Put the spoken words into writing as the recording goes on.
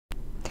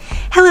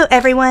Hello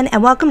everyone,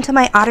 and welcome to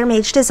my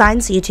OtterMage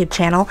Designs YouTube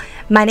channel.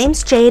 My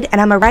name's Jade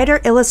and I'm a writer,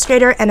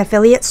 illustrator, and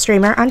affiliate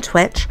streamer on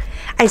Twitch.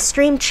 I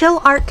stream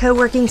chill art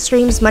co-working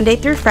streams Monday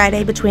through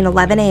Friday between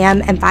 11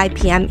 a.m. and 5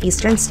 p.m.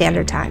 Eastern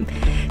Standard Time.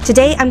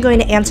 Today I'm going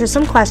to answer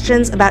some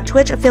questions about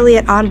Twitch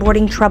affiliate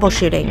onboarding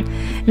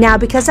troubleshooting. Now,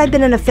 because I've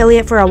been an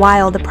affiliate for a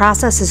while, the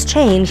process has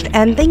changed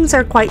and things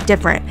are quite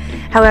different.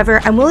 However,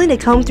 I'm willing to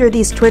comb through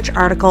these Twitch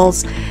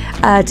articles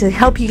to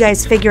help you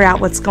guys figure out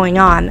what's going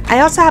on. I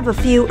also have a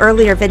few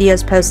earlier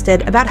videos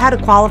posted about how to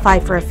qualify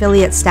for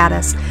affiliate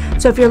status,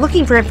 so if you're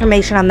looking for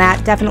information on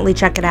that, definitely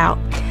check it out.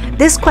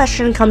 This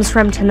question comes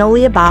from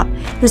TenoliaBop,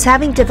 who's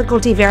having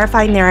difficulty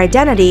verifying their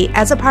identity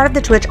as a part of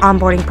the Twitch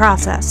onboarding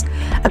process.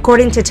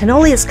 According to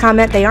Tenolia's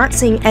comment, they aren't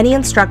seeing any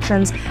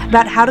instructions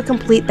about how to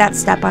complete that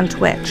step on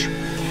Twitch.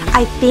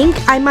 I think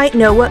I might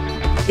know what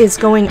is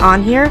going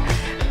on here,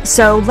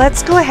 so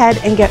let's go ahead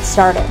and get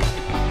started.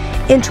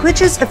 In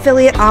Twitch's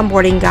affiliate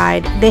onboarding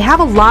guide, they have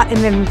a lot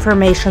of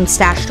information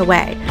stashed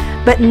away,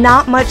 but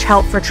not much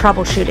help for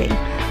troubleshooting.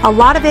 A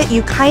lot of it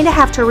you kind of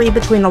have to read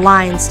between the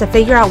lines to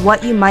figure out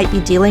what you might be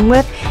dealing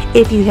with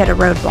if you hit a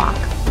roadblock.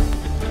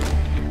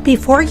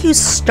 Before you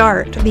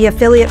start the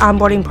affiliate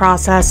onboarding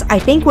process, I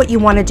think what you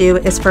want to do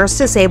is first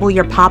disable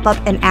your pop-up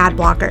and ad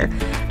blocker.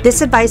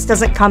 This advice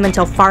doesn't come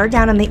until far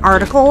down in the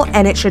article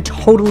and it should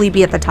totally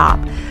be at the top.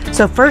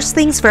 So first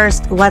things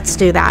first, let's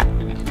do that.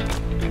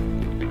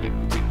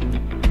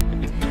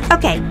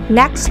 Okay,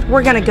 next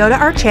we're going to go to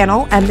our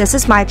channel, and this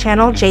is my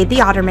channel, Jade the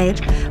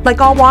OtterMage. Like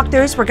all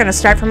walkthroughs, we're going to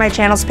start from my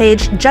channel's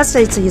page, just so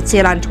you can see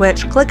it on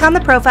Twitch. Click on the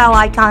profile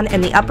icon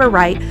in the upper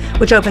right,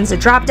 which opens a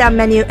drop-down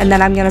menu, and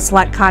then I'm going to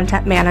select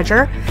Content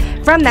Manager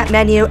from that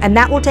menu, and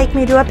that will take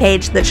me to a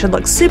page that should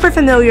look super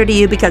familiar to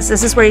you because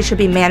this is where you should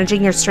be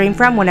managing your stream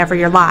from whenever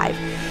you're live.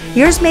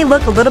 Yours may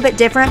look a little bit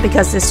different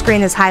because this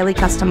screen is highly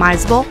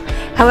customizable.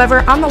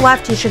 However, on the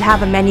left you should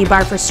have a menu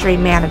bar for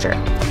Stream Manager.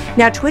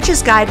 Now,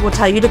 Twitch's guide will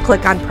tell you to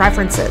click on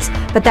Preferences,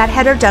 but that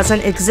header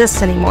doesn't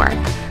exist anymore.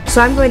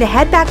 So I'm going to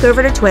head back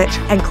over to Twitch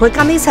and click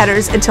on these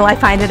headers until I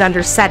find it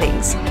under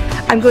Settings.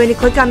 I'm going to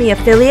click on the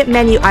affiliate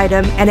menu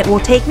item and it will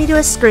take me to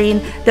a screen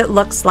that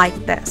looks like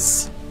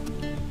this.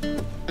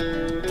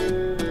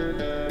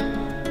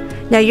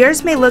 Now,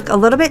 yours may look a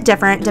little bit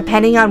different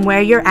depending on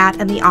where you're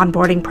at in the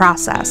onboarding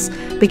process,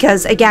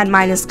 because again,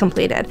 mine is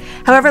completed.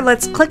 However,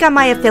 let's click on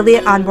my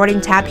affiliate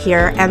onboarding tab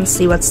here and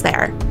see what's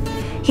there.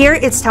 Here,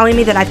 it's telling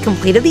me that I've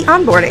completed the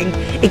onboarding.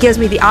 It gives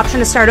me the option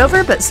to start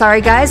over, but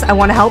sorry guys, I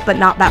want to help, but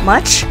not that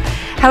much.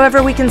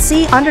 However, we can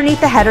see underneath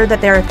the header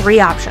that there are three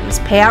options: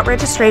 payout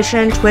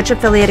registration, Twitch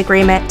affiliate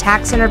agreement,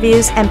 tax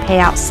interviews, and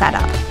payout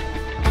setup.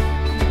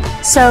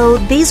 So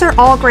these are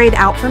all grayed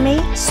out for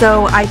me,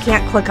 so I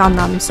can't click on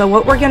them. So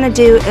what we're going to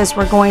do is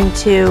we're going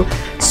to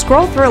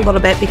scroll through a little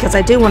bit because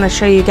I do want to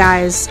show you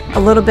guys a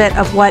little bit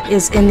of what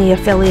is in the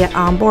affiliate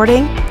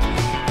onboarding.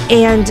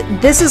 And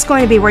this is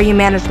going to be where you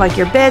manage like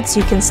your bids.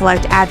 You can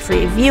select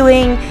ad-free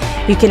viewing,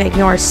 you can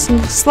ignore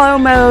slow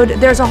mode.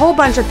 There's a whole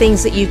bunch of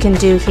things that you can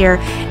do here,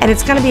 and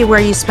it's going to be where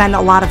you spend a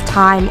lot of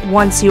time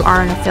once you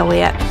are an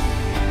affiliate.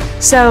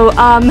 So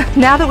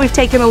now that we've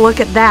taken a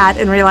look at that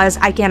and realized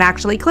I can't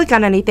actually click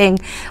on anything,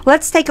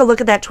 let's take a look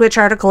at that Twitch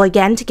article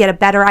again to get a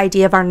better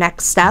idea of our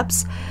next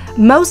steps.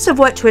 Most of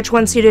what Twitch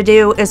wants you to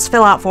do is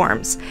fill out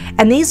forms,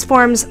 and these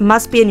forms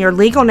must be in your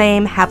legal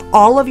name, have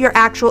all of your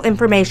actual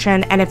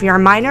information, and if you're a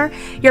minor,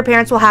 your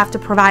parents will have to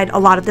provide a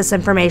lot of this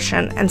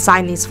information and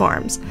sign these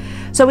forms.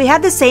 So we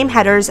had the same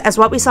headers as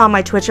what we saw on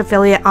my Twitch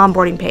affiliate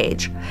onboarding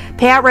page.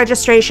 Payout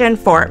registration,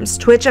 forms.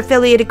 Twitch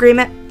affiliate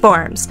agreement,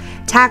 forms.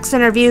 Tax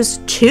interviews,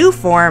 2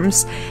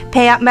 forms.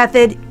 Payout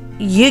method,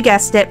 you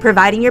guessed it,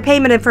 providing your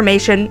payment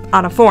information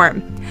on a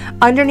form.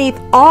 Underneath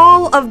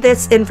all of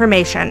this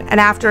information, and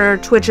after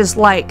Twitch's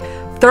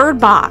third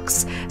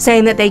box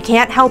saying that they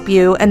can't help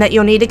you and that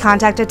you'll need to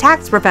contact a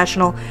tax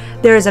professional,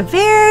 there is a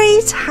very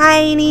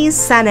tiny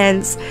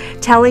sentence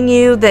telling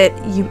you that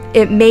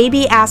it may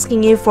be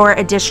asking you for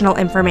additional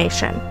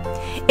information.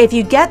 If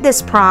you get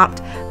this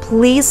prompt,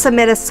 please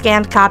submit a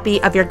scanned copy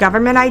of your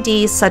government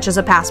ID, such as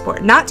a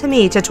passport. Not to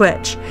me, to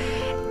Twitch.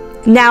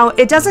 Now,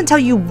 it doesn't tell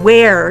you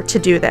where to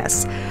do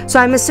this, so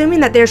I'm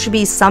assuming that there should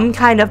be some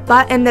kind of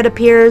button that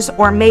appears,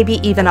 or maybe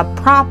even a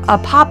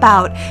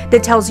pop-out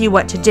that tells you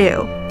what to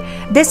do.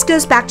 This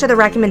goes back to the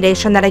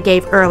recommendation that I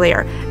gave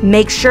earlier.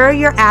 Make sure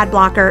your ad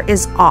blocker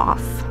is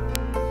off.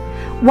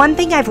 One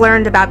thing I've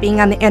learned about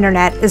being on the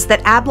internet is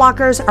that ad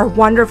blockers are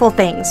wonderful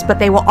things, but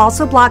they will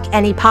also block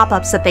any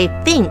pop-ups that they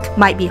think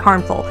might be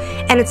harmful.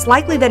 And it's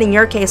likely that in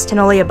your case,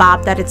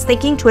 TenoliaBop, that it's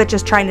thinking Twitch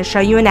is trying to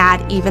show you an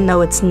ad even though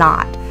it's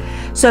not.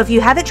 So if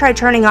you haven't tried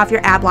turning off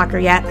your ad blocker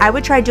yet, I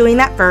would try doing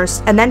that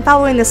first and then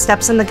following the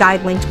steps in the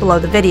guide linked below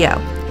the video.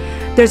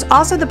 There's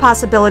also the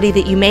possibility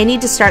that you may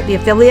need to start the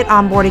affiliate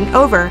onboarding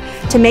over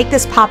to make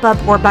this pop-up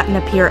or button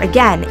appear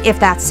again, if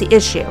that's the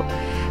issue.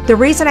 The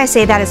reason I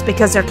say that is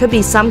because there could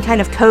be some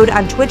kind of code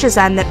on Twitch's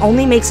end that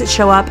only makes it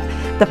show up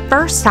the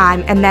first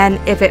time, and then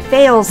if it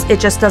fails, it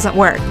just doesn't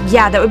work.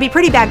 Yeah, that would be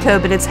pretty bad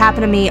code, but it's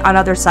happened to me on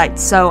other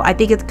sites, so I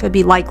think it could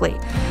be likely.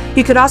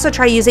 You could also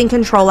try using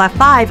Control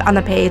F5 on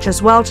the page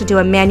as well to do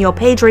a manual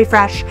page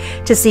refresh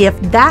to see if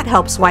that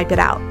helps wipe it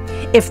out.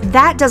 If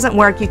that doesn't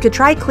work, you could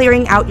try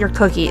clearing out your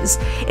cookies.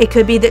 It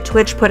could be that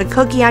Twitch put a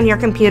cookie on your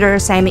computer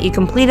saying that you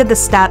completed the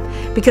step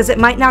because it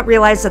might not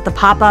realize that the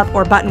pop-up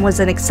or button was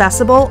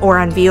inaccessible or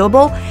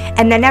unviewable,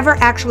 and they never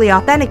actually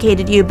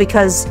authenticated you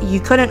because you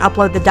couldn't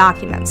upload the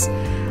documents.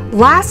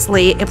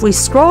 Lastly, if we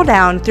scroll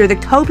down through the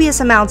copious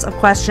amounts of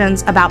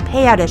questions about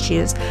payout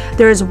issues,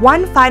 there is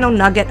one final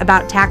nugget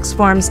about tax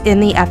forms in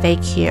the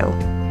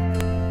FAQ.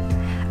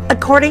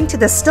 According to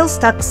the Still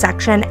Stuck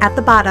section at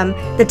the bottom,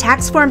 the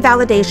tax form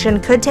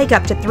validation could take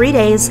up to 3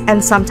 days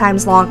and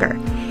sometimes longer.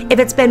 If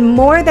it's been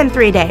more than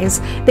 3 days,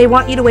 they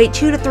want you to wait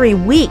 2 to 3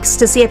 weeks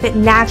to see if it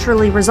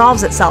naturally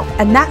resolves itself,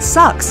 and that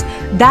sucks.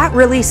 That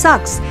really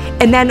sucks.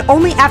 And then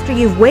only after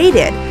you've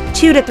waited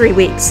 2 to 3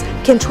 weeks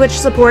can Twitch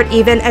support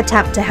even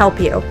attempt to help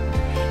you.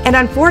 And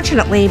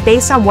unfortunately,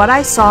 based on what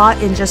I saw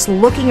in just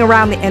looking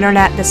around the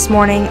internet this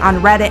morning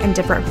on Reddit and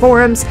different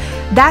forums,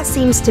 that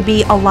seems to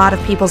be a lot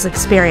of people's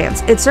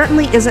experience. It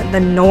certainly isn't the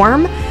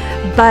norm,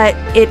 but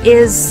it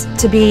is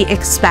to be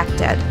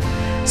expected.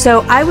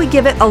 So I would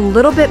give it a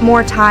little bit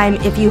more time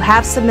if you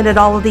have submitted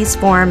all of these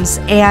forms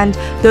and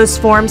those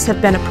forms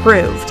have been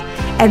approved.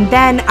 And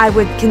then I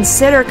would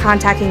consider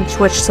contacting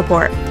Twitch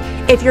support.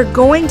 If you're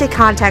going to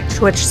contact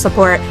Twitch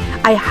support,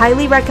 I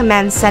highly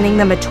recommend sending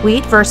them a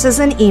tweet versus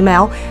an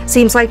email.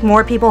 Seems like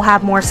more people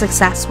have more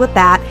success with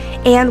that.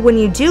 And when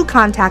you do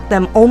contact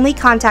them, only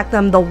contact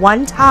them the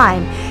one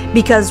time,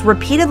 because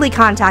repeatedly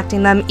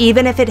contacting them,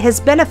 even if it has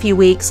been a few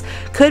weeks,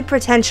 could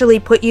potentially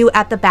put you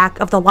at the back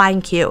of the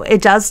line queue.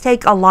 It does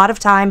take a lot of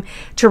time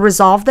to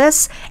resolve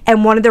this,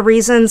 and one of the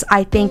reasons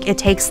I think it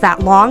takes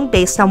that long,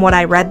 based on what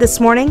I read this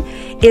morning,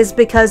 is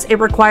because it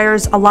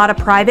requires a lot of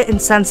private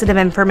and sensitive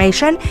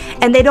information,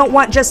 and they don't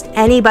want just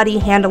anybody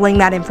handling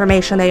that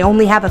information. They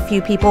only have a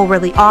few people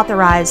really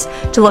authorized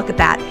to look at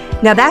that.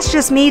 Now that's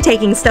just me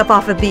taking stuff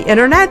off of the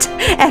internet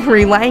and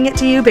relaying it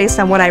to you based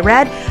on what I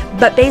read,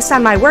 but based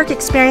on my work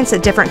experience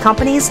at different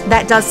companies,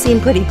 that does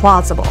seem pretty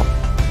plausible.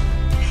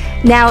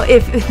 Now,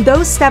 if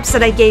those steps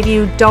that I gave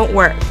you don't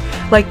work,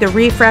 like the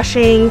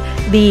refreshing,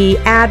 the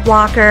ad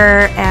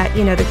blocker,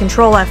 the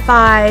Control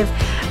F5,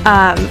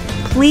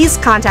 please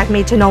contact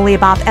me,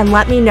 TenoliaBop, and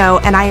let me know,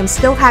 and I am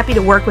still happy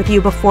to work with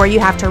you before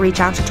you have to reach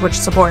out to Twitch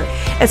support,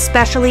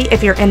 especially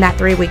if you're in that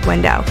 3-week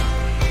window.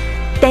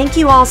 Thank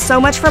you all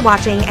so much for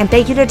watching, and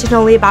thank you to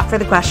TenoliaBop for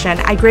the question.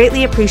 I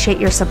greatly appreciate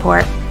your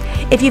support.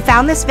 If you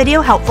found this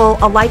video helpful,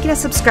 a like and a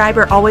subscribe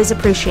are always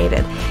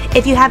appreciated.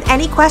 If you have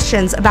any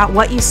questions about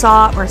what you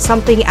saw or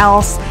something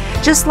else,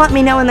 just let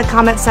me know in the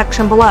comment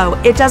section below.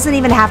 It doesn't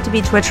even have to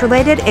be Twitch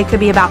related, it could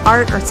be about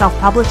art or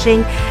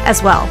self-publishing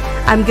as well.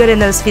 I'm good in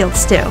those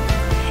fields too.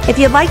 If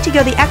you'd like to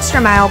go the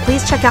extra mile,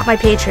 please check out my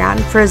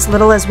Patreon. For as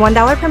little as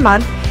 $1 per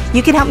month,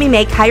 you can help me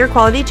make higher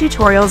quality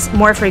tutorials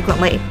more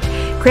frequently.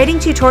 Creating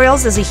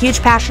tutorials is a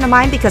huge passion of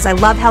mine because I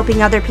love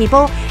helping other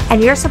people,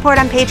 and your support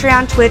on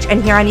Patreon, Twitch,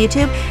 and here on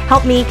YouTube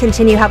help me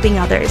continue helping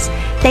others.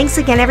 Thanks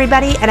again,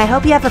 everybody, and I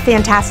hope you have a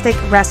fantastic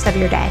rest of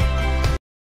your day.